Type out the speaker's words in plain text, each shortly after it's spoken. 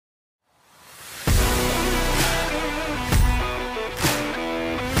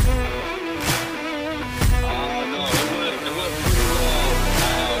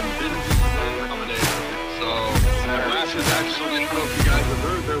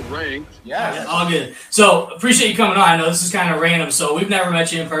ranked. Yeah, all good. So appreciate you coming on. I know this is kind of random, so we've never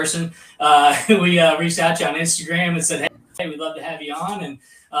met you in person. We reached out to you on Instagram and said, hey, we'd love to have you on. And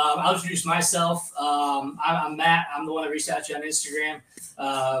I'll introduce myself. I'm Matt. I'm the one that reached out to you on Instagram.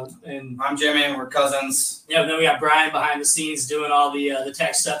 And I'm Jimmy, and we're cousins. Yeah, then we got Brian behind the scenes doing all the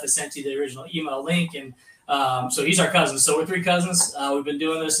tech stuff that sent you the original email link. And so he's our cousin. So we're three cousins. We've been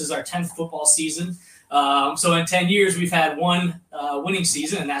doing this as our 10th football season. So in 10 years, we've had one winning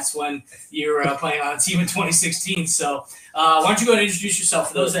season, and that's when you were playing on a team in 2016. So why don't you go ahead and introduce yourself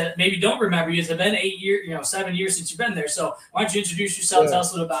for those that maybe don't remember you? It's been 7 years since you've been there. So why don't you introduce yourself, tell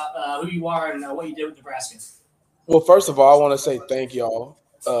us a little about who you are and what you did with Nebraska. Well, first of all, I want to say thank y'all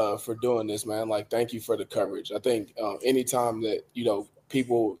for doing this, man. Like, thank you for the coverage. I think anytime that,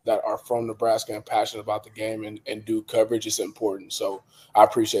 people that are from Nebraska and passionate about the game and do coverage, it's important. So I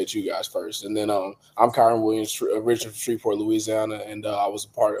appreciate you guys first. And then I'm Kieron Williams, originally from Shreveport, Louisiana, and I was a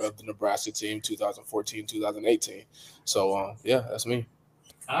part of the Nebraska team 2014, 2018. So, yeah, that's me.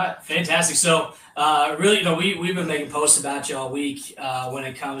 All right, fantastic. So, really, we've been making posts about you all week when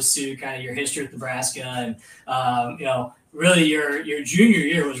it comes to kind of your history with Nebraska, and really your junior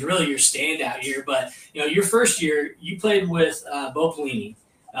year was really your standout year. But your first year, you played with Bo Pelini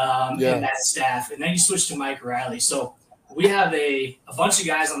and that staff, and then you switched to Mike Riley. So we have a bunch of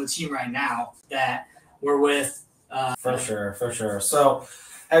guys on the team right now that we're with. For sure. So,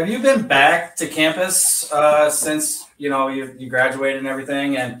 have you been back to campus since you graduated and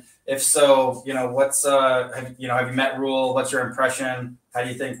everything? And if so, what's have you met Rule? What's your impression? How do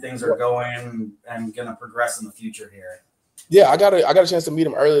you think things are going and going to progress in the future here? Yeah, I got a chance to meet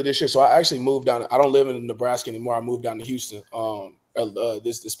him earlier this year. So I actually moved down. I don't live in Nebraska anymore. I moved down to Houston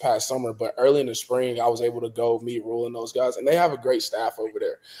this past summer. But early in the spring, I was able to go meet Rule and those guys, and they have a great staff over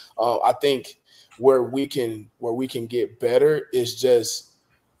there. I think where we can get better is just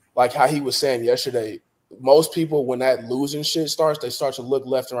like how he was saying yesterday. Most people, when that losing shit starts, they start to look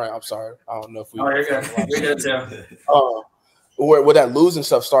left and right. I'm sorry, I don't know if we. Oh, you're good. You're good too. Where that losing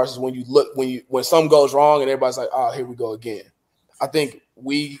stuff starts is when you look when something goes wrong and everybody's like, oh, here we go again. I think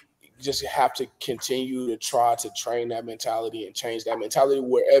we just have to continue to try to train that mentality and change that mentality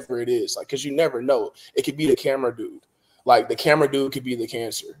wherever it is. Like, because you never know. It could be the camera dude. Like, the camera dude could be the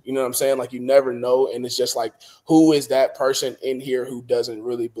cancer. You know what I'm saying? Like, you never know. And it's just like, who is that person in here who doesn't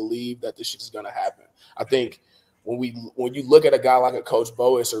really believe that this shit is going to happen? I think when you look at a guy like a Coach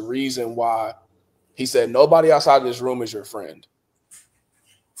Bo, it's a reason why he said nobody outside of this room is your friend.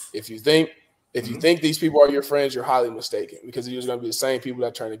 If you think these people are your friends, you're highly mistaken, because they're just going to be the same people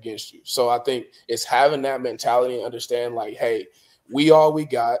that turn against you. So I think it's having that mentality and understand, like, hey, we all we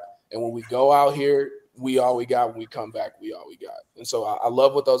got. And when we go out here, we all we got. When we come back, we all we got. And so I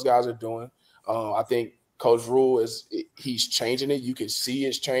love what those guys are doing. I think Coach Rule he's changing it. You can see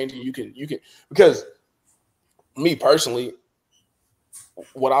it's changing. You can because me personally,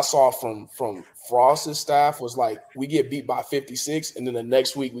 what I saw from Frost's staff was like, we get beat by 56, and then the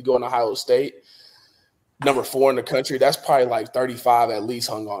next week we go in Ohio State, number 4 in the country. That's probably like 35 at least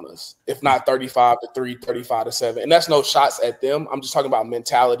hung on us, if not 35-3, 35-7. And that's no shots at them. I'm just talking about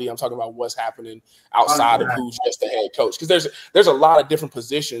mentality. I'm talking about what's happening outside of who's just the head coach, because there's a lot of different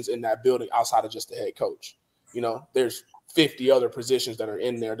positions in that building outside of just the head coach. There's 50 other positions that are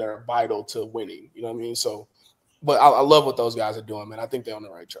in there that are vital to winning. You know what I mean? So. But I love what those guys are doing, man. I think they're on the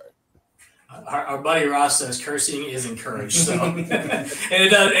right track. Our buddy Ross says cursing is encouraged, so and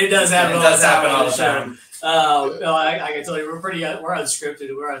it does happen all the time. I can tell you, we're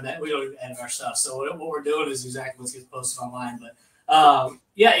unscripted. We're on that. We don't even edit our stuff. So what we're doing is exactly what gets posted online. But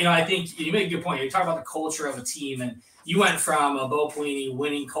I think you make a good point. You talk about the culture of a team, and you went from a Bo Pelini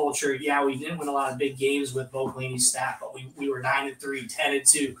winning culture. Yeah, we didn't win a lot of big games with Bo Pelini's staff, but we were 9-3,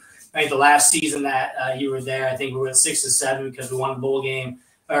 10-2. I think the last season that you were there, I think we were at 6-7 because we won the bowl game.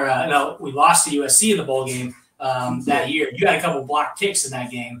 We lost to USC in the bowl game that year. You had a couple blocked kicks in that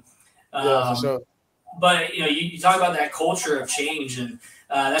game. For sure. But you talk about that culture of change, and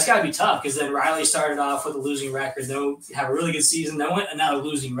that's got to be tough, because then Riley started off with a losing record, then have a really good season, then went another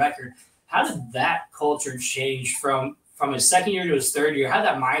losing record. How did that culture change from his second year to his third year? How did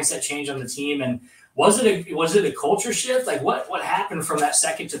that mindset change on the team, and was it a culture shift? Like, what happened from that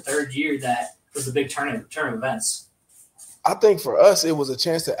second to third year that was the big turn of events? I think for us, it was a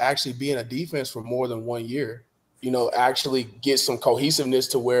chance to actually be in a defense for more than 1 year. Actually get some cohesiveness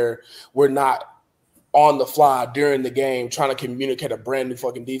to where we're not on the fly during the game trying to communicate a brand new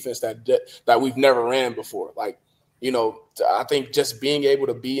fucking defense that we've never ran before. Like, I think just being able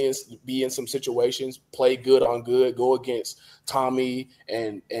to be in some situations, play good on good, go against Tommy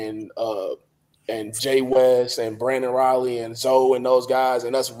and Jay West and Brandon Riley and Zoe and those guys,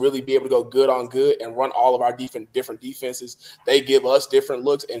 and us really be able to go good on good and run all of our different defenses. They give us different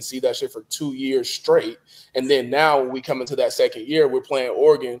looks and see that shit for 2 years straight. And then now when we come into that second year, we're playing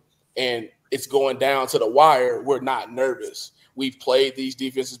Oregon and it's going down to the wire. We're not nervous. We've played these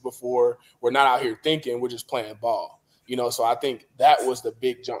defenses before. We're not out here thinking. We're just playing ball. So I think that was the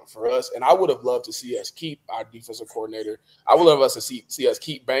big jump for us. And I would have loved to see us keep our defensive coordinator. I would love us to see us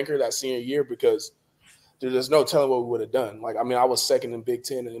keep Banker that senior year because there's no telling what we would have done. Like, I mean, I was second in Big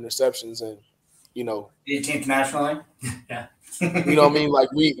Ten in interceptions and, 18th nationally. Yeah. You know what I mean? Like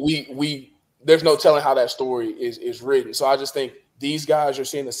we there's no telling how that story is written. So I just think these guys are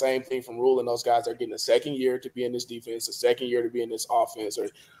seeing the same thing from Rule, and those guys are getting a second year to be in this defense, a second year to be in this offense.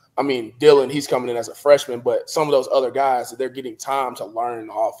 Dylan, he's coming in as a freshman, but some of those other guys, they're getting time to learn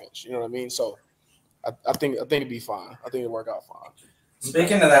the offense. You know what I mean? So I think it'd be fine. I think it'd work out fine.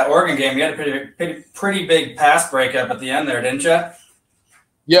 Speaking of that Oregon game, you had a pretty big pass breakup at the end there, didn't you?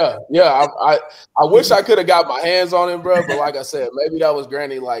 Yeah. I wish I could have got my hands on him, bro. But like I said, maybe that was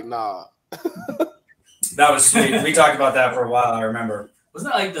Granny. Like, nah. That was sweet. We talked about that for a while. I remember.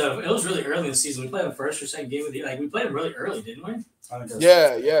 Wasn't that it was really early in the season? We played the first or second game of the year. Like we played them really early, didn't we?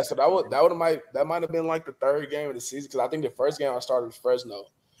 Yeah. So that might have been like the third game of the season because I think the first game I started was Fresno,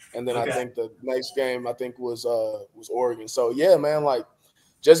 and then I think the next game was Oregon. So yeah, man, like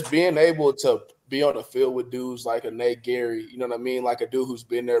just being able to be on the field with dudes like a Nate Gary, you know what I mean, like a dude who's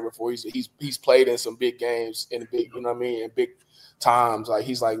been there before. He's played in some big games in big, you know what I mean, in big times. Like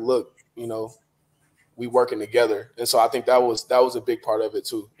he's like, look, we working together, and so I think that was a big part of it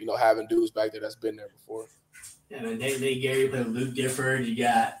too. Having dudes back there that's been there before. Yeah, man, Nate Gary played with Luke Gifford. You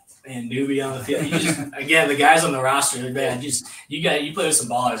got Newbie on the field. Again, the guys on the roster, man. You play with some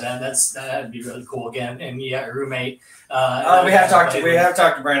ballers. That'd be really cool. Again, and you got your roommate. We have talked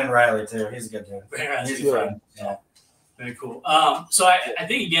to Brandon Riley too. He's a good dude. He's a friend. Yeah. Very cool. So I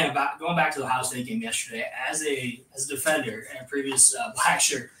think again about going back to the Ohio State game yesterday. As a defender and a previous black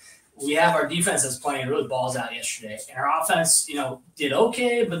shirt, we have our defense that's playing really balls out yesterday, and our offense, did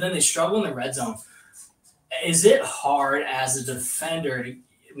okay, but then they struggled in the red zone. Is it hard as a defender?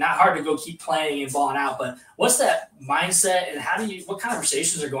 Not hard to go keep playing and balling out, but what's that mindset, and what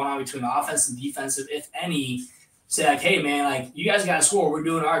conversations are going on between offense and defensive, if any? Say like, hey man, like you guys got to score. We're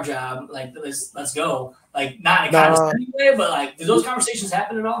doing our job. Like let's go. Like not in a condescending way, but like, do those conversations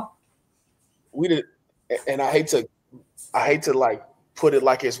happen at all? We did, and I hate to like put it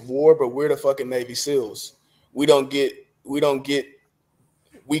like it's war, but we're the fucking Navy SEALs. We going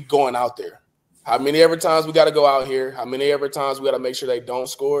out there. How many ever times we got to go out here? How many ever times we got to make sure they don't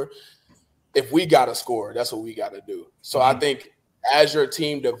score? If we got to score, that's what we got to do. So I think as your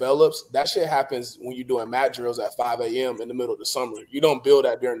team develops, that shit happens when you're doing mat drills at 5 a.m. in the middle of the summer. You don't build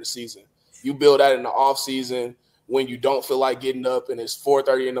that during the season. You build that in the off season when you don't feel like getting up and it's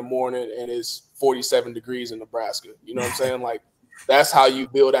 4:30 in the morning and it's 47 degrees in Nebraska. You know what I'm saying? Like, that's how you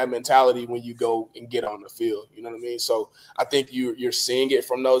build that mentality when you go and get on the field. You know what I mean? So I think you're seeing it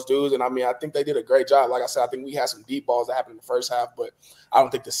from those dudes. And, I think they did a great job. Like I said, I think we had some deep balls that happened in the first half, but I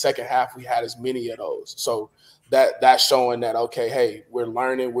don't think the second half we had as many of those. So that's showing that, okay, hey, we're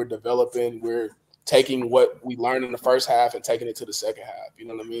learning, we're developing, we're taking what we learned in the first half and taking it to the second half. You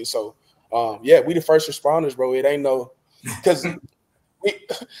know what I mean? So, we the first responders, bro. It ain't no – because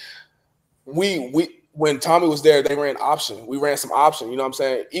we when Tommy was there, they ran option. We ran some option. You know what I'm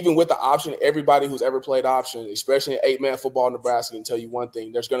saying? Even with the option, everybody who's ever played option, especially in 8-man football in Nebraska, can tell you one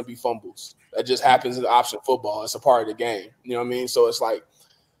thing. There's going to be fumbles. That just happens in option football. It's a part of the game. You know what I mean? So it's like,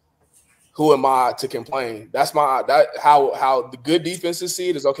 who am I to complain? That's how the good defenses see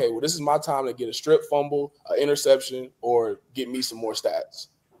it is, okay, well, this is my time to get a strip fumble, an interception, or get me some more stats.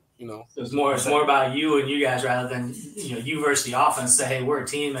 So it's more about you and you guys rather than you versus the offense. Say, hey, we're a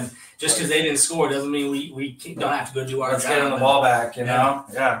team, and just because they didn't score doesn't mean we don't have to go do our job. Let's get the ball back,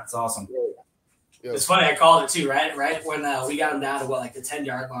 Yeah, it's awesome. Yeah. It's funny, I called it too, right when we got them down to the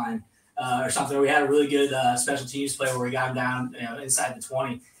 10-yard line or something. We had a really good special teams play where we got them down inside the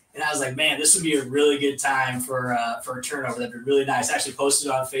 20. And I was like, man, this would be a really good time for a turnover. That'd be really nice. I actually posted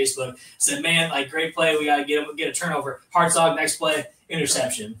it on Facebook. Said, man, great play. We got to get a turnover. Hard dog, next play,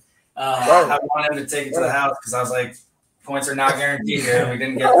 interception. I wanted him to take it to the house because I was like, points are not guaranteed here. We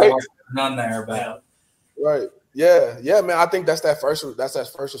didn't get none there, but right. Yeah, man. I think that's that first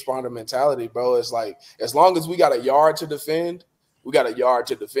responder mentality, bro. It's like, as long as we got a yard to defend, we got a yard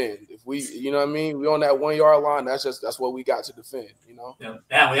to defend. If we, you know what I mean, we on that 1 yard line. That's what we got to defend. You know.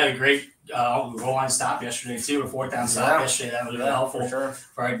 Yeah, we had a great goal line stop yesterday too, a 4th down stop yesterday. That was really helpful for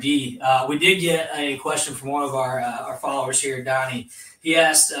our D. We did get a question from one of our followers here, Donnie. He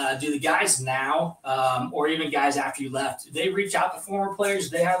asked, do the guys now, or even guys after you left, do they reach out to former players?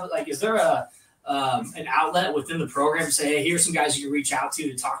 Do they have is there an outlet within the program to say, hey, here's some guys you can reach out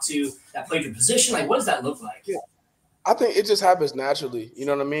to talk to that played your position? Like, what does that look like? Yeah. I think it just happens naturally. You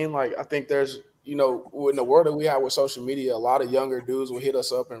know what I mean? Like, I think there's, in the world that we have with social media, a lot of younger dudes will hit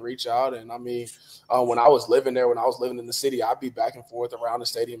us up and reach out. And I mean, when I was living there, when I was living in the city, I'd be back and forth around the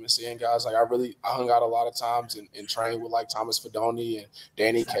stadium and seeing guys. Like, I hung out a lot of times and trained with like Thomas Fedoni and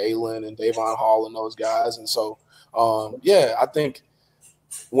Danny Kalin and Davon Hall and those guys. And so, I think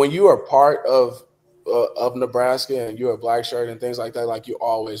when you are part of Nebraska and you're a black shirt and things like that, like, you're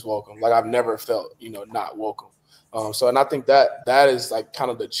always welcome. Like, I've never felt, not welcome. And I think that is like kind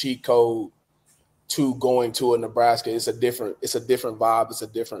of the cheat code to going to a Nebraska. It's a different vibe. It's a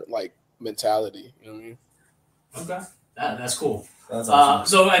different like mentality. You know what I mean? Okay, that's cool. That's awesome.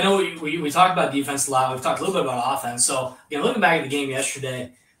 So I know we talked about defense a lot. We've talked a little bit about offense. So looking back at the game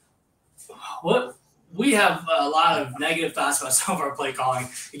yesterday, we have a lot of negative thoughts about some of our play calling.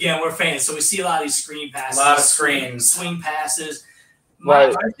 Again, we're fans, so we see a lot of these screen passes, a lot of screens, swing passes.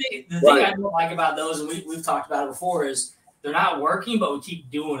 Right. The thing I don't like about those, and we've talked about it before, is they're not working, but we keep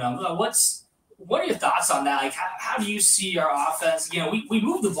doing them. What are your thoughts on that? Like, how do you see our offense? We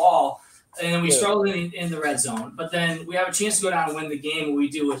move the ball, and then we struggle in the red zone. But then we have a chance to go down and win the game, and we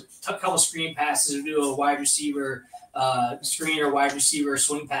do a couple screen passes or do a wide receiver screen or wide receiver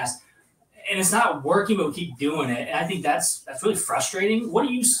swing pass. And it's not working, but we keep doing it. And I think that's really frustrating. What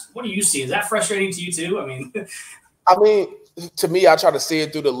do you see? Is that frustrating to you too? I mean, to me, I try to see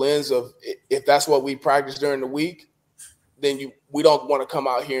it through the lens of, if that's what we practice during the week, then we don't want to come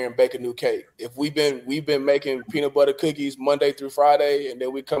out here and bake a new cake. If we've been making peanut butter cookies Monday through Friday, and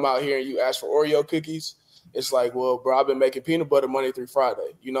then we come out here and you ask for Oreo cookies, it's like, well, bro, I've been making peanut butter Monday through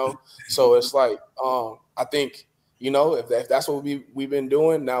Friday, So it's like, I think, if that's what we've been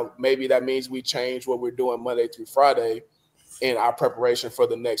doing, now maybe that means we change what we're doing Monday through Friday in our preparation for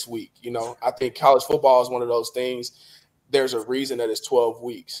the next week. I think college football is one of those things. There's a reason that it's 12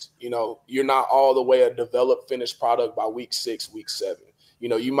 weeks. You're not all the way a developed finished product by week 6, week 7.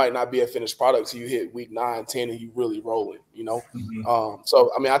 You might not be a finished product till you hit week 9, 10, and you really rolling, Mm-hmm.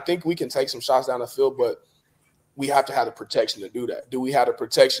 So, I mean, I think we can take some shots down the field, but we have to have the protection to do that. Do we have the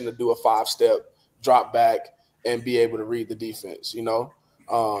protection to do a 5-step drop back and be able to read the defense?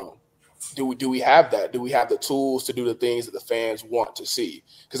 Do we have that? Do we have the tools to do the things that the fans want to see?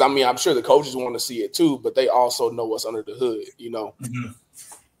 Because, I mean, I'm sure the coaches want to see it too, but they also know what's under the hood. Mm-hmm.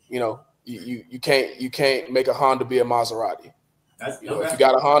 You can't make a Honda be a Maserati. If you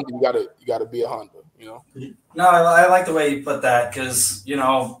got a Honda, you gotta be a Honda. No, I like the way you put that, because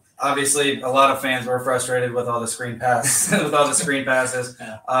obviously a lot of fans were frustrated with all the screen passes.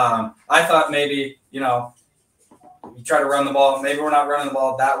 Yeah. I thought maybe you try to run the ball. Maybe we're not running the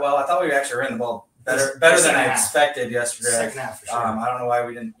ball that well. I thought we actually ran the ball better than I expected yesterday. Second half, for sure. I don't know why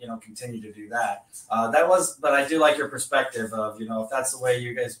we didn't, continue to do that. But I do like your perspective of, if that's the way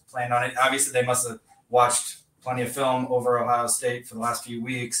you guys planned on it. Obviously, they must have watched plenty of film over Ohio State for the last few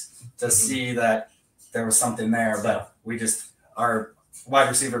weeks to see that there was something there. But our wide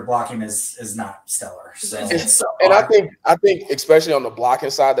receiver blocking is not stellar. So. And I think especially on the blocking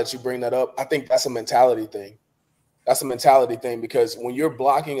side that you bring that up, I think that's a mentality thing. That's a mentality thing, because when you're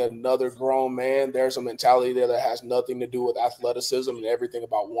blocking another grown man, there's a mentality there that has nothing to do with athleticism and everything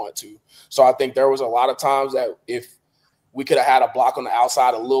about want to. So I think there was a lot of times that if we could have had a block on the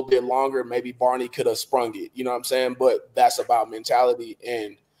outside a little bit longer, maybe Barney could have sprung it. You know what I'm saying? But that's about mentality.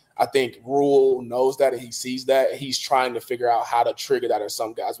 And I think Rule knows that, and he sees that, and he's trying to figure out how to trigger that in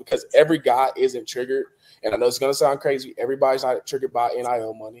some guys, because every guy isn't triggered. And I know it's going to sound crazy. Everybody's not triggered by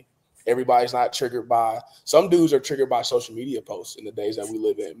NIL money. Everybody's not triggered by – some dudes are triggered by social media posts in the days that we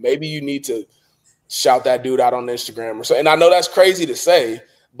live in. Maybe you need to shout that dude out on Instagram or so. And I know that's crazy to say,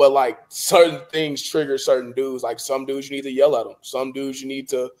 but, like, certain things trigger certain dudes. Like, some dudes you need to yell at them. Some dudes you need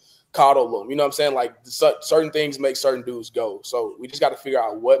to coddle them. You know what I'm saying? Like, certain things make certain dudes go. So we just got to figure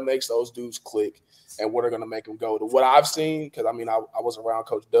out what makes those dudes click and what are going to make them go. To what I've seen, because, I mean, I was around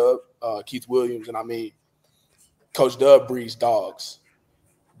Coach Dub, Keith Williams, and, I mean, Coach Dub breeds dogs.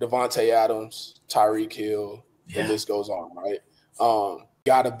 Devontae Adams, Tyreek Hill, the list goes on, right?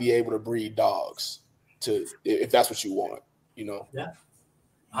 Got to be able to breed dogs if that's what you want, Yeah,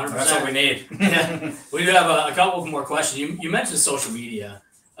 100%. That's what we need. Yeah. We do have a couple more questions. You mentioned social media,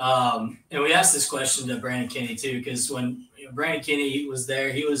 and we asked this question to Brandon Kinney too, because when Brandon Kinney was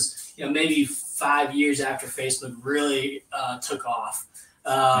there. He was, maybe 5 years after Facebook really took off.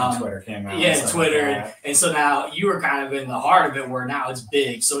 And Twitter came out. Yeah, Twitter. And so now you were kind of in the heart of it where now it's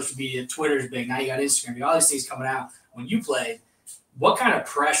big. Social media, Twitter's big. Now you got Instagram. You got all these things coming out. When you played, what kind of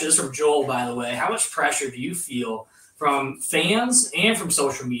pressure, this is from Joel, by the way, how much pressure do you feel from fans and from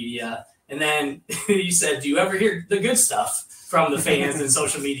social media? And then you said, do you ever hear the good stuff from the fans and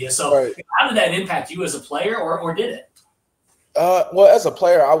social media? So how did that impact you as a player, or did it? Well, as a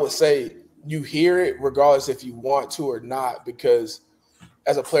player, I would say you hear it regardless if you want to or not, because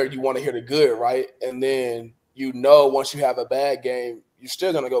as a player, you want to hear the good, right? And then once you have a bad game, you're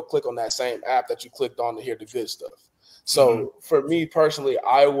still going to go click on that same app that you clicked on to hear the good stuff. So for me personally,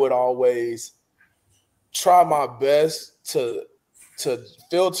 I would always try my best to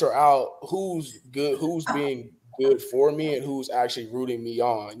filter out who's good, who's being good for me, and who's actually rooting me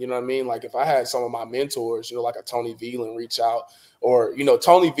on. You know what I mean? Like if I had some of my mentors, like a Tony Veland reach out, or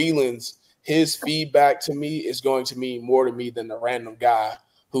Tony Veland's his feedback to me is going to mean more to me than the random guy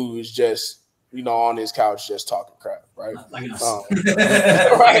who is just on his couch just talking crap, right? Like us.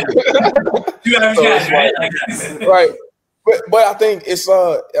 Right. Right. But I think it's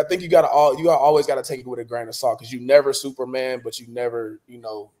I think you always gotta take it with a grain of salt, because you never Superman, but you never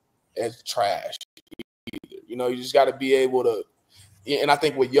as trash either. You just got to be able to, and I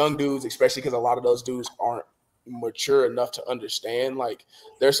think with young dudes, especially because a lot of those dudes aren't mature enough to understand, like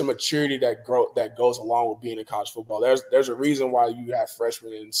there's some maturity that goes along with being in college football. There's a reason why you have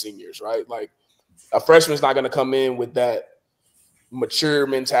freshmen and seniors, right? Like a freshman's not going to come in with that mature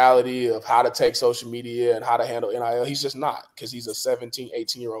mentality of how to take social media and how to handle NIL. He's just not, because he's a 17,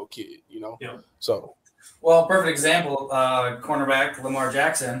 18-year-old kid, Yeah. So, well, perfect example, cornerback Lamar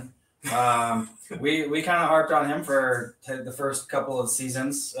Jackson. We kind of harped on him for the first couple of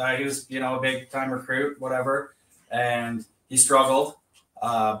seasons. He was, a big time recruit, whatever, and he struggled.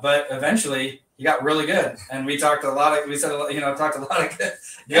 But eventually he got really good, and we talked a lot of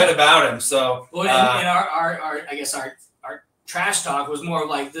good about him. So, well, and our I guess our trash talk was more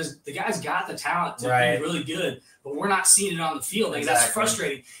like this: the guy's got the talent to be really good, but we're not seeing it on the field. Like that's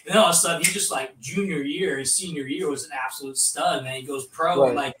frustrating. And then all of a sudden, he just like junior year, his senior year was an absolute stud, and then he goes pro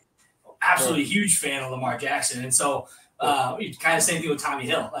and like. Absolutely huge fan of Lamar Jackson. And so kind of same thing with Tommy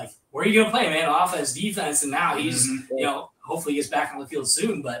Hill. Like, where are you going to play, man? Offense, defense. And now he's, hopefully he gets back on the field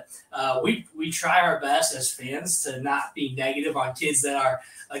soon. But we try our best as fans to not be negative on kids that are,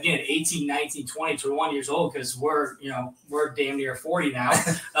 again, 18, 19, 20, 21 years old, because we're damn near 40 now.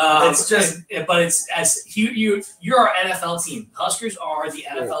 It's just, but it's as you're our NFL team. Huskers are the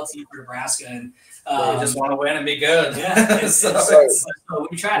NFL team for Nebraska. And we just want to win and be good. Yeah. So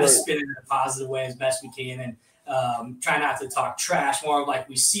we try to spin it in a positive way as best we can, and try not to talk trash. More of like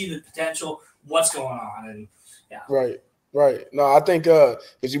we see the potential, what's going on, and Right. No, I think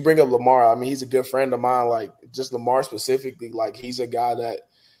because you bring up Lamar, I mean, he's a good friend of mine. Like just Lamar specifically, like he's a guy that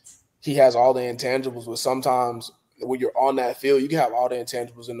he has all the intangibles. But sometimes when you're on that field, you can have all the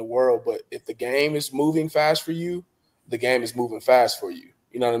intangibles in the world, but if the game is moving fast for you, the game is moving fast for you.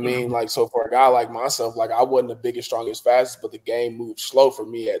 You know what I mean? Like, so for a guy like myself, like I wasn't the biggest, strongest, fastest, but the game moved slow for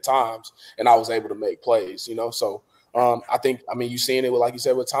me at times, and I was able to make plays, So I mean, you're seeing it with, like you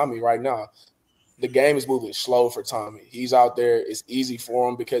said, with Tommy right now. The game is moving slow for Tommy. He's out there. It's easy for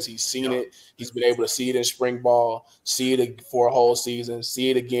him because he's seen it. He's been able to see it in spring ball, see it for a whole season, see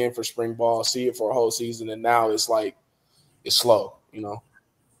it again for spring ball, see it for a whole season, and now it's like it's slow,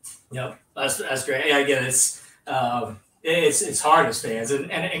 Yep, that's great. Yeah, again, it's hard as fans,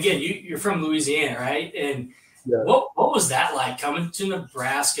 and again, you're from Louisiana, right? And what was that like coming to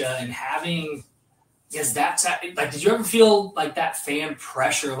Nebraska and having? Is that like? Did you ever feel like that fan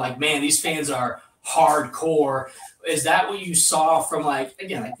pressure? Like, man, these fans are hardcore. Is that what you saw from like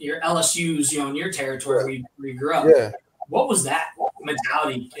your LSU's, in your territory where you grew up? Yeah. What was that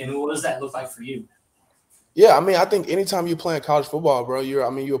mentality, and what does that look like for you? Yeah, I mean, I think anytime you play in college football, bro, you're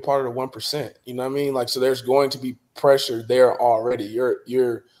a part of the 1%. You know what I mean? Like, so there's going to be pressure there already.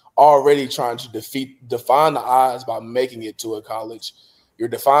 You're already trying to define the odds by making it to a college. You're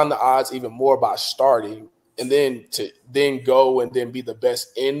defining the odds even more by starting, and then to go and then be the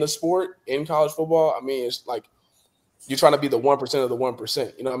best in the sport in college football. I mean, it's like you're trying to be the 1% of the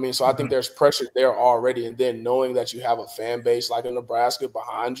 1%. You know what I mean? So I think there's pressure there already, and then knowing that you have a fan base like in Nebraska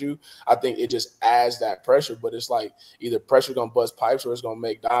behind you, I think it just adds that pressure. But it's like either pressure gonna bust pipes or it's gonna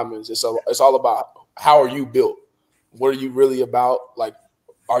make diamonds. It's all about how are you built? What are you really about? Like,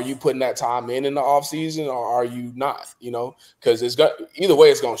 are you putting that time in the off season, or are you not? Because either way,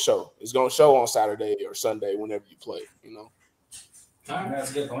 it's gonna show. It's gonna show on Saturday or Sunday whenever you play. All right.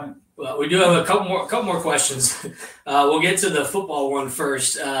 That's a good point. Well, we do have a couple more questions. We'll get to the football one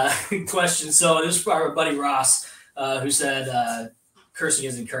first. Question. So this is for our buddy Ross, who said cursing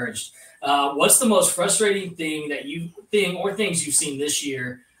is encouraged. What's the most frustrating thing that things you've seen this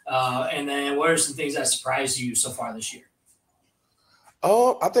year? And then what are some things that surprised you so far this year?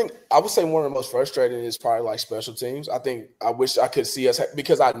 I think I would say one of the most frustrating is probably like special teams. I wish I could see us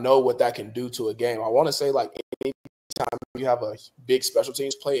because I know what that can do to a game. I want to say like anytime you have a big special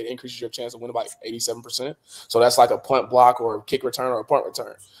teams play, it increases your chance of winning by 87%. So that's like a punt block or a kick return or a punt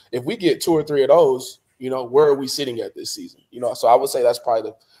return. If we get 2 or 3 of those, where are we sitting at this season? So I would say that's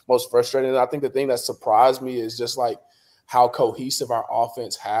probably the most frustrating. And I think the thing that surprised me is just like how cohesive our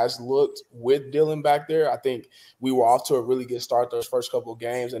offense has looked with Dylan back there. I think we were off to a really good start those first couple of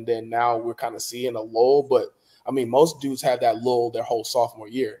games, and then now we're kind of seeing a lull. But, I mean, most dudes have that lull their whole sophomore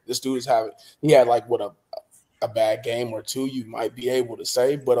year. This dude he had like a bad game or two, you might be able to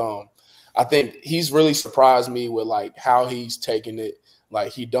say. But I think he's really surprised me with like how he's taking it.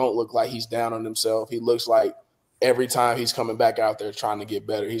 Like he don't look like he's down on himself. He looks like every time he's coming back out there trying to get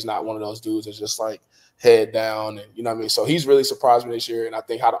better. He's not one of those dudes that's just like head down, and you know what I mean? So he's really surprised me this year, and I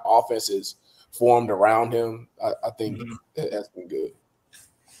think how the offense is formed around him, I think that's been good.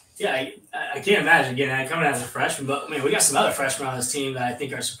 Yeah, I can't imagine again coming as a freshman, but I mean we got some other freshmen on this team that I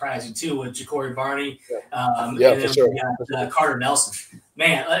think are surprising too, with Ja'Cory Barney, and then for sure. we got Carter Nelson.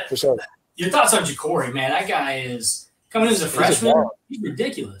 Man, for sure. Your thoughts on Ja'Cory, man? That guy is coming in as a freshman. He's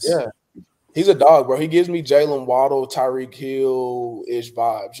ridiculous. Yeah. He's a dog, bro. He gives me Jalen Waddle, Tyreek Hill-ish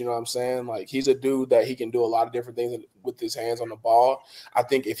vibes. You know what I'm saying? Like, he's a dude that he can do a lot of different things with his hands on the ball. I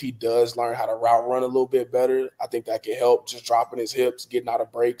think if he does learn how to route run a little bit better, I think that could help just dropping his hips, getting out of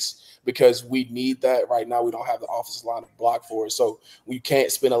breaks, because we need that right now. We don't have the offensive line to block for it. So we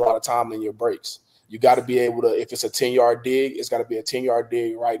can't spend a lot of time in your breaks. You got to be able to, if it's a 10-yard dig, it's got to be a 10-yard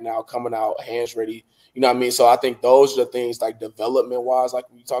dig right now, coming out, hands ready. You know what I mean? So I think those are the things, like, development-wise,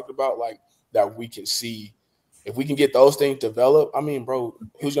 like we talked about, like, that we can see. If we can get those things developed, I mean, bro,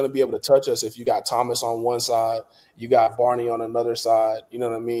 who's going to be able to touch us if you got Thomas on one side, you got Barney on another side, you know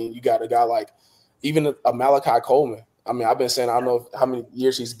what I mean? You got a guy like even a Malachi Coleman. I mean, I've been saying, I don't know how many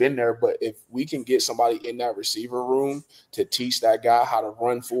years he's been there, but if we can get somebody in that receiver room to teach that guy how to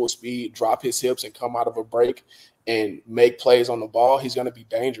run full speed, drop his hips and come out of a break and make plays on the ball, he's going to be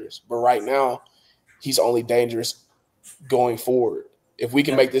dangerous. But right now, he's only dangerous going forward. If we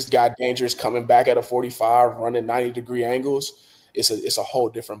can make this guy dangerous coming back at a 45, running 90-degree angles, it's a whole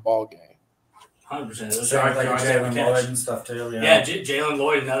different ball game. 100%. Those are like Jalen Lloyd and stuff too. Yeah, Jalen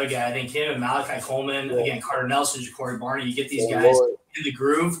Lloyd, another guy. I think him and Malachi Coleman, again, Carter Nelson, Ja'Cory Barney. You get these guys in the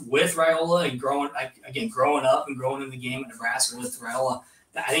groove with Raiola and growing up and growing in the game at Nebraska with Raiola.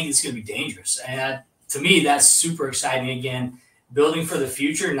 I think it's going to be dangerous. And to me, that's super exciting. Again, building for the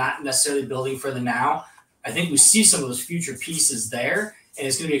future, not necessarily building for the now. I think we see some of those future pieces there, and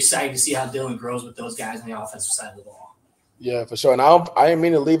it's going to be exciting to see how Dylan grows with those guys on the offensive side of the ball. Yeah, for sure. And I didn't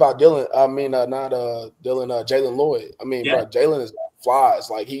mean to leave out Dylan. I mean, not Dylan, Jalen Lloyd. I mean, bro, Jalen is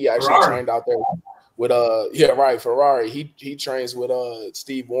flies. Like, he actually trained out there with Ferrari. He trains with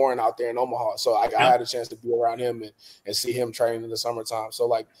Steve Warren out there in Omaha. So I had a chance to be around him and see him train in the summertime. So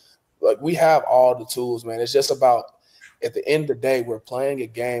like we have all the tools, man. It's just about, at the end of the day, we're playing a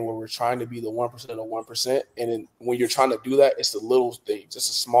game where we're trying to be the 1% of 1%. And then when you're trying to do that, it's the little things. It's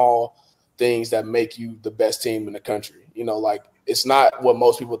the small things that make you the best team in the country. You know, like, it's not what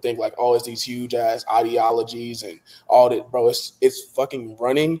most people think, like, oh, it's these huge ass ideologies and all that, bro. It's fucking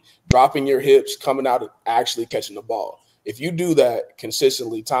running, dropping your hips, coming out and actually catching the ball. If you do that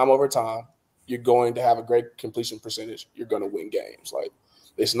consistently, time over time, you're going to have a great completion percentage. You're going to win games. Like,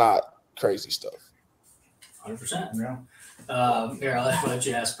 it's not crazy stuff. 100%. Yeah. Here, I'll let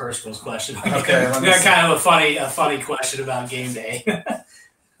you ask Percival's question. Okay. We got kind of a funny question about game day.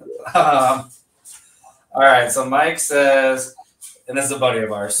 All right. So Mike says, and this is a buddy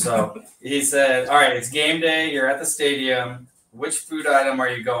of ours. So he said, all right, it's game day. You're at the stadium. Which food item are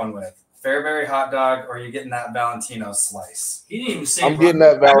you going with? Fairbury hot dog, or are you getting that Valentino slice? He didn't even say. I'm getting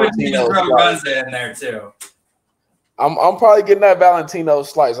that Valentino slice. Throw in there too. I'm probably getting that Valentino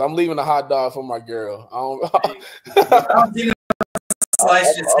slice. I'm leaving the hot dog for my girl. Valentino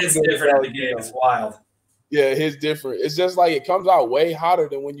slice just hits different in the game. It's wild. Yeah, it's different. It's just like it comes out way hotter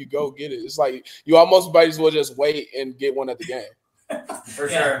than when you go get it. It's like you almost might as well just wait and get one at the game. For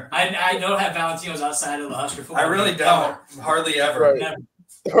sure. I don't have Valentinos outside of the Husker football. I really don't. Hardly ever. Right. Never.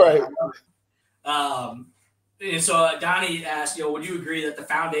 Right. And so Donnie asked, would you agree that the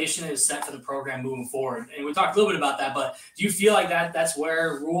foundation is set for the program moving forward? And we talked a little bit about that, but do you feel like that's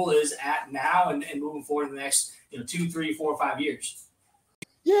where Rule is at now and moving forward in the next 2, 3, 4, 5 years?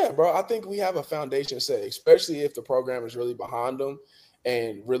 Yeah, bro. I think we have a foundation set, especially if the program is really behind him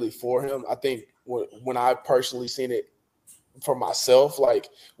and really for him. I think when I personally seen it for myself, like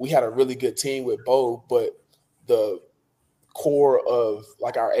we had a really good team with Bo, but the core of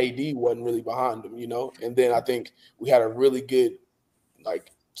like our AD wasn't really behind him, And then I think we had a really good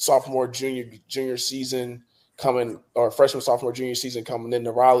like sophomore, junior season coming, or freshman, sophomore, junior season coming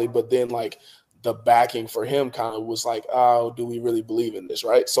into Raleigh, but then like the backing for him kind of was like, oh, do we really believe in this,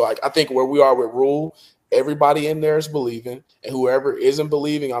 right? So like I think where we are with Rule, everybody in there is believing, and whoever isn't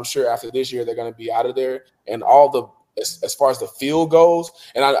believing, I'm sure after this year they're going to be out of there. And all the as far as the field goes,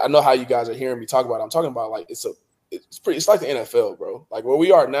 and I know how you guys are hearing me talk about it. I'm talking about like it's like the NFL, bro. Like where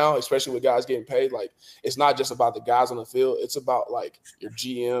we are now, especially with guys getting paid, like it's not just about the guys on the field. It's about like your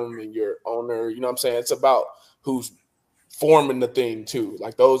GM and your owner. You know what I'm saying? It's about who's forming the thing too.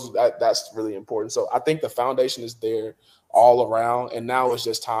 Like that's really important. So I think the foundation is there all around, and now it's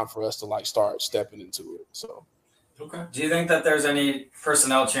just time for us to like start stepping into it. So, okay. Do you think that there's any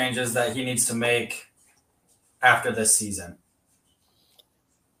personnel changes that he needs to make after this season?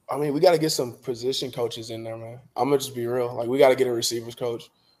 I mean, we got to get some position coaches in there, man. I'm gonna just be real. Like, we got to get a receivers coach.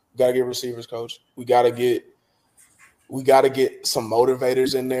 We got to get receivers coach. We got to get some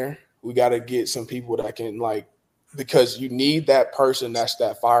motivators in there. We got to get some people that can like, because you need that person that's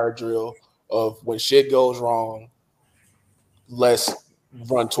that fire drill of when shit goes wrong, let's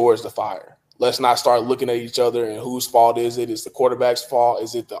run towards the fire. Let's not start looking at each other and whose fault is it? Is the quarterback's fault?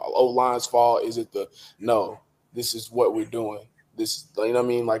 Is it the O-line's fault? Is it no, this is what we're doing. This, you know what I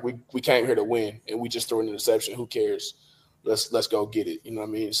mean? Like we came here to win, and we just threw an interception. Who cares? Let's go get it. You know what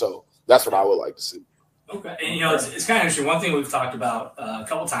I mean? So that's what I would like to see. Okay, and it's kind of interesting. One thing we've talked about a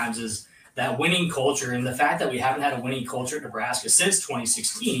couple times is that winning culture, and the fact that we haven't had a winning culture at Nebraska since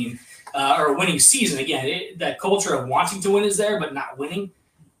 2016, or a winning season. Again, that culture of wanting to win is there, but not winning.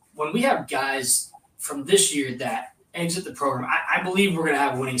 When we have guys from this year that exit the program, I believe we're going to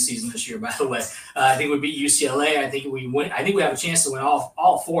have a winning season this year. By the way, I think we beat UCLA. I think we win. I think we have a chance to win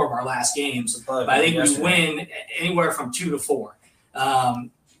all four of our last games. But I think we win anywhere from 2 to 4.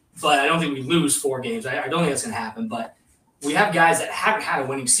 But I don't think we lose 4 games. I don't think that's going to happen. But we have guys that haven't had a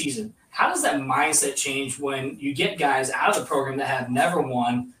winning season. How does that mindset change when you get guys out of the program that have never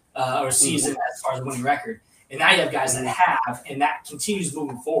won or season as far as a winning record, and now you have guys that have, and that continues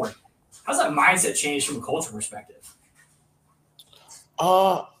moving forward? How's that mindset change from a culture perspective?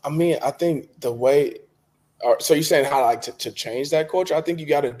 I mean, I think the way – so you're saying how like to change that culture? I think you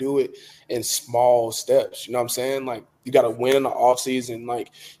got to do it in small steps. You know what I'm saying? Like you got to win in the offseason.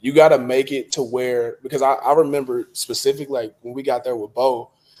 Like you got to make it to where – because I remember specifically like when we got there with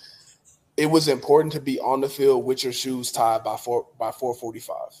Bo, it was important to be on the field with your shoes tied by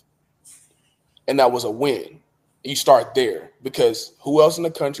 4:45. And that was a win. You start there because who else in the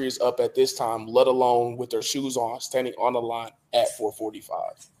country is up at this time, let alone with their shoes on, standing on the line at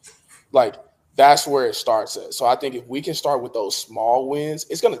 4:45? Like, that's where it starts at. So I think if we can start with those small wins,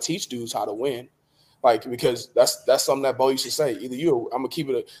 it's going to teach dudes how to win. Like, because that's something that Bo used to say. Either I'm going to keep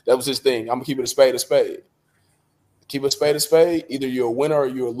it – that was his thing. I'm going to keep it a spade a spade. Keep a spade a spade. Either you're a winner or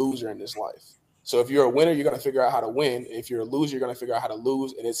you're a loser in this life. So if you're a winner, you're going to figure out how to win. If you're a loser, you're going to figure out how to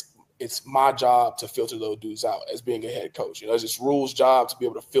lose. And it's my job to filter those dudes out as being a head coach. It's just Rule's job to be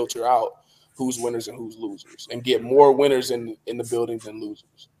able to filter out who's winners and who's losers and get more winners in the building than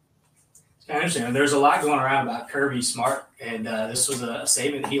losers. I understand. There's a lot going around about Kirby Smart, and this was a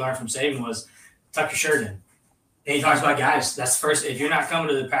statement that he learned from Saban was tuck your shirt in. And he talks about guys. That's first. If you're not coming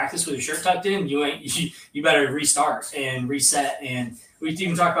to the practice with your shirt tucked in, you better restart and reset. And we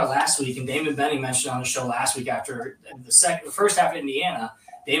even talked about last week, and Damon Benning mentioned on the show last week after the first half of Indiana.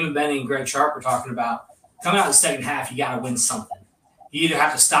 Damon Benning and Greg Sharp were talking about coming out of the second half, you got to win something. You either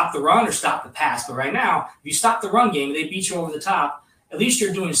have to stop the run or stop the pass. But right now, if you stop the run game and they beat you over the top, at least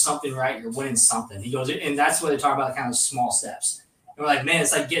you're doing something right. You're winning something. He goes, and that's what they talk about, kind of small steps. And we're like, man,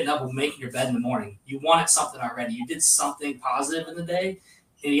 it's like getting up and making your bed in the morning. You wanted something already. You did something positive in the day,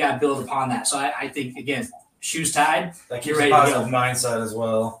 and you got to build upon that. So I think, again, shoes tied. That keeps a positive mindset as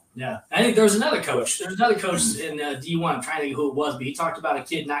well. Yeah. I think there was another coach. There was another coach in D1. I'm trying to think who it was, but he talked about a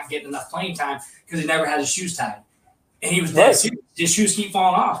kid not getting enough playing time because he never had his shoes tied. And he was dead serious. His shoes keep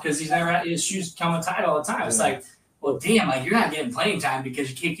falling off because he's never had his shoes come untied all the time. It's like, well, damn, like you're not getting playing time because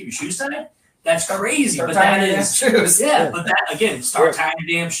you can't keep your shoes tied? That's crazy. Start tying your shoes. Yeah, but that, again, start tying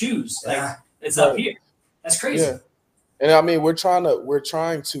your damn shoes. Like, it's up here. That's crazy. Yeah. And I mean, we're trying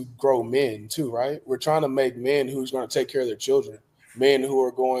to grow men too, right? We're trying to make men who's going to take care of their children, men who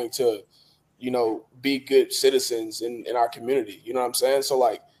are going to, be good citizens in our community. You know what I'm saying? So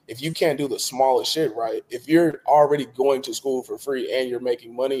like, if you can't do the smallest shit right, if you're already going to school for free and you're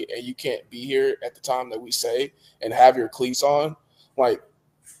making money and you can't be here at the time that we say and have your cleats on, like,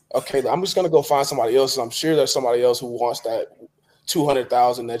 okay, I'm just gonna go find somebody else. I'm sure there's somebody else who wants that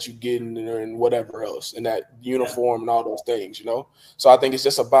 200,000 that you get in there and whatever else, and that uniform and all those things, you know. So I think it's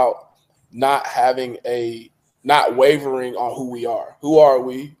just about not wavering on who we are. Who are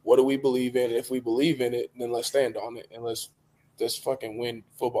we? What do we believe in? If we believe in it, then let's stand on it and let's just fucking win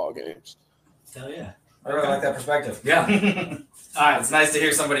football games. Hell yeah. I really like that perspective. Yeah. All right. It's nice to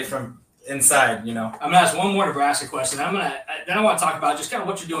hear somebody from inside, you know. I'm gonna ask one more Nebraska question. Then I want to talk about just kind of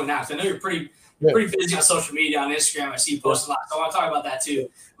what you're doing now, because I know you're pretty busy on social media, on Instagram. I see you post a lot, so I want to talk about that too.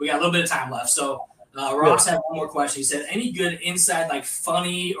 We got a little bit of time left. So Ross had one more question. He said, any good inside, like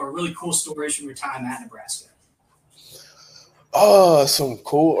funny or really cool stories from your time at Nebraska? Some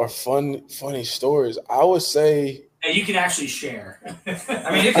cool or funny stories. I would say that you can actually share.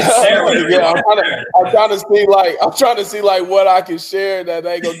 I mean, you can share. I'm trying to see like what I can share that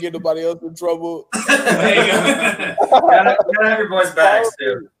ain't gonna get nobody else in trouble. There you go. gotta have your boys' backs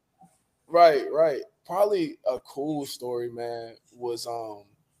too. Right. Probably a cool story, man, was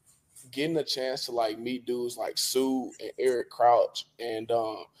getting a chance to like meet dudes like Sue and Eric Crouch and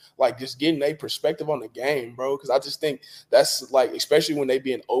like just getting their perspective on the game, bro. Because I just think that's like, especially when they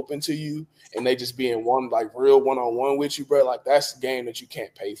being open to you and they just being real one-on-one with you, bro. Like that's a game that you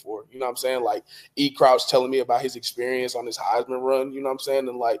can't pay for. You know what I'm saying? Like E. Crouch telling me about his experience on his Heisman run, you know what I'm saying?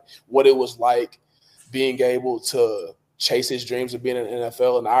 And like what it was like being able to chase his dreams of being in the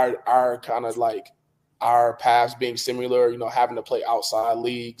NFL, and our kind of like our paths being similar, you know, having to play outside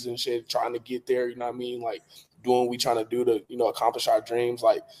leagues and shit, trying to get there, you know what I mean? Like doing what we trying to do to, you know, accomplish our dreams.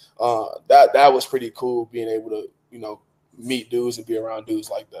 Like that was pretty cool, being able to, you know, meet dudes and be around dudes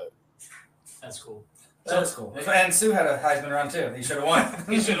like that. That's cool. That's cool. And Sue had a Heisman run too. He should have won.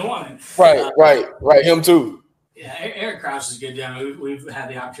 He should have won. Right. Him too. Yeah, Eric Crouch is a good guy. We've had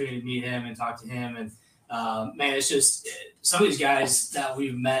the opportunity to meet him and talk to him, and man, it's just some of these guys that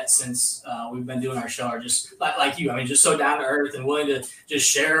we've met since we've been doing our show are just like you. I mean, just so down to earth and willing to just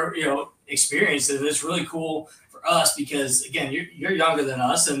share, you know, experiences. And it's really cool for us because, again, you're younger than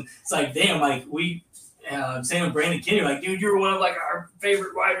us, and it's like, damn, like we. Same with Brandon Kinney, like, dude, you're one of like our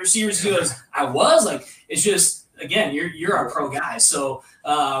favorite wide receivers. He goes, I was like, it's just, again, you're our pro guy. So,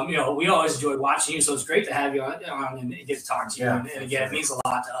 you know, we always enjoy watching you. So it's great to have you on and get to talk to you. And again, it means a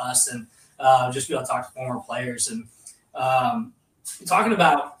lot to us, and just be able to talk to former players and talking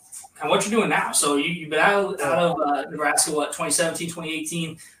about kind of what you're doing now. So you've been out of Nebraska, what, 2017,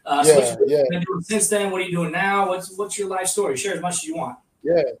 2018? So what you've been doing since then? What are you doing now? What's your life story? Share as much as you want.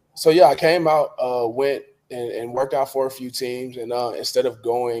 Yeah. So I came out, went and worked out for a few teams, and instead of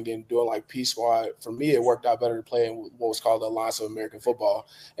going and doing like P Squad, for me it worked out better to play in what was called the Alliance of American Football.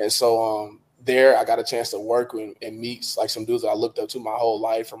 And so there I got a chance to work and meet like some dudes that I looked up to my whole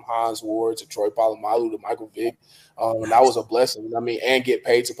life, from Hans Ward to Troy Polamalu to Michael Vick. And that was a blessing. I mean, and get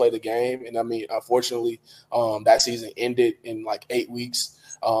paid to play the game. And I mean, unfortunately, that season ended in like 8 weeks.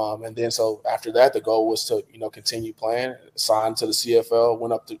 And then so after that, the goal was to, you know, continue playing, signed to the CFL,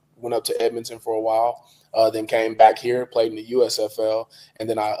 went up to Edmonton for a while, then came back here, played in the USFL, and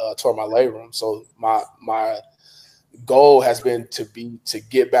then I tore my labrum. So my goal has been to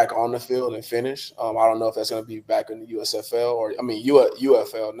get back on the field and finish. I don't know if that's going to be back in the USFL or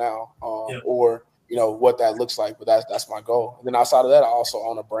UFL now, or you know what that looks like, but that's my goal. And then outside of that, I also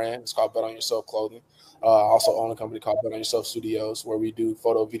own a brand. It's called Bet on Yourself Clothing. I also own a company called Bet on Yourself Studios, where we do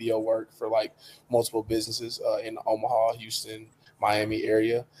photo video work for like multiple businesses in Omaha, Houston, Miami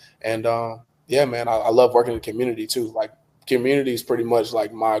area. And yeah, man, I love working in the community too. Like community is pretty much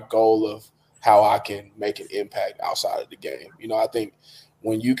like my goal of how I can make an impact outside of the game. You know, I think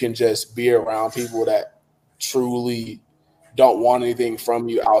when you can just be around people that truly don't want anything from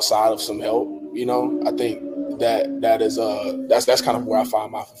you outside of some help, you know, I think that is that's kind of where I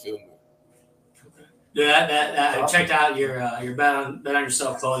find my fulfillment. Yeah, I checked out your Bet on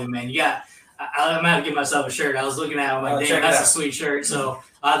Yourself clothing, man. You got. I'm gonna give myself a shirt. I was looking at it, I'm like, damn, that's a sweet shirt. So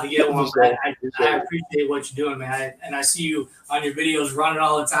I'll have to get one. I appreciate what you're doing, man. I see you on your videos running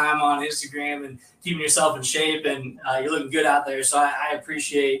all the time on Instagram and keeping yourself in shape, and you're looking good out there. So I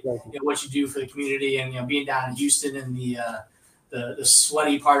appreciate what you do for the community, and being down in Houston and the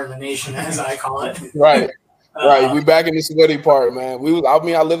sweaty part of the nation, as I call it. Right. Right, we back in the sweaty part, man.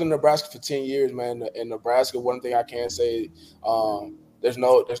 I lived in Nebraska for 10 years, man. In Nebraska, one thing I can say, there's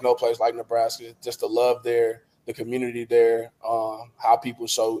no place like Nebraska. Just the love there, the community there, how people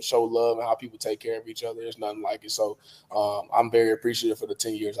show love and how people take care of each other. There's nothing like it. So I'm very appreciative for the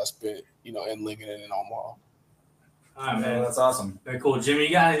 10 years I spent, in Lincoln and in Omaha. All right, man. Yeah, that's awesome. Very cool. Jimmy,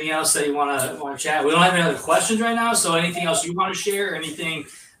 you got anything else that you want to chat? We don't have any other questions right now, so anything else you want to share? Or anything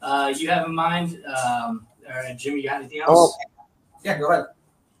you have in mind? Or Jimmy, you got anything else? Yeah, go ahead.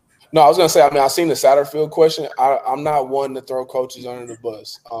 No, I was gonna say. I mean, I seen the Satterfield question. I'm not one to throw coaches under the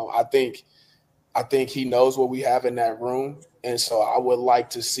bus. I think he knows what we have in that room, and so I would like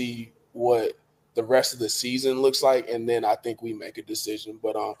to see what the rest of the season looks like, and then I think we make a decision.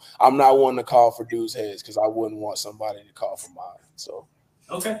 But I'm not one to call for dudes' heads because I wouldn't want somebody to call for mine. So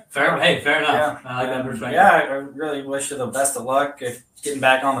okay, fair. Hey, fair enough. Yeah, I like that perspective. Yeah, I really wish you the best of luck if getting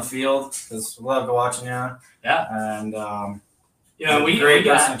back on the field because we love watching you. Yeah, and we great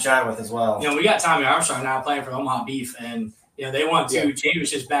got, person to chat with as well. We got Tommy Armstrong now playing for Omaha Beef, and they won 2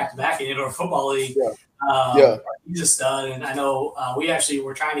 championships back to back in the Indoor Football League. He's a stud, and I know we actually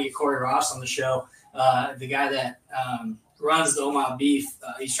were trying to get Corey Ross on the show. The guy that runs the Omaha Beef,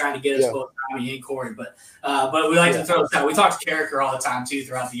 he's trying to get us both Tommy and Corey. But we like to throw this out. We talk to Carricker all the time too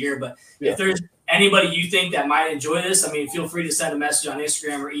throughout the year. But if there's anybody you think that might enjoy this, I mean, feel free to send a message on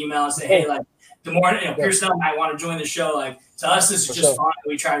Instagram or email and say, hey, like the more Pearson might want to join the show. Like to us, this is just fun.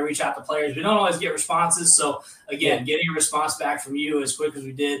 We try to reach out to players. We don't always get responses. So again, getting a response back from you as quick as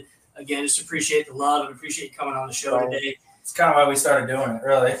we did. Again, just appreciate the love and appreciate you coming on the show today. It's kind of why we started doing it,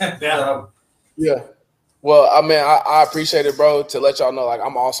 really. Yeah. Well, I mean, I appreciate it, bro. To let y'all know, like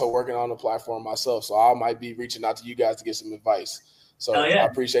I'm also working on the platform myself, so I might be reaching out to you guys to get some advice. So I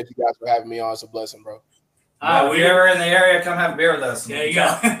appreciate you guys for having me on. It's a blessing, bro. If you're ever in the area, come have a beer with us. There you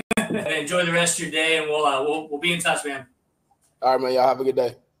go. Enjoy the rest of your day, and we'll be in touch, man. All right, man. Y'all have a good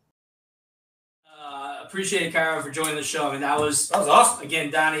day. Appreciate Kieron for joining the show. I mean, that was awesome.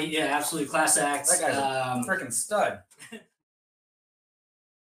 Again, Donnie, absolutely class act. That guy's a freaking stud.